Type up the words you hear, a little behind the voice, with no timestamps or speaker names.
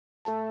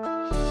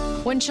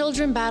When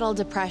children battle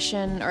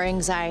depression or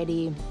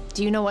anxiety,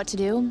 do you know what to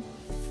do?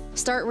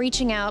 Start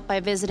reaching out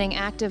by visiting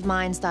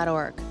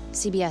activeminds.org.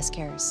 CBS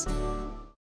cares.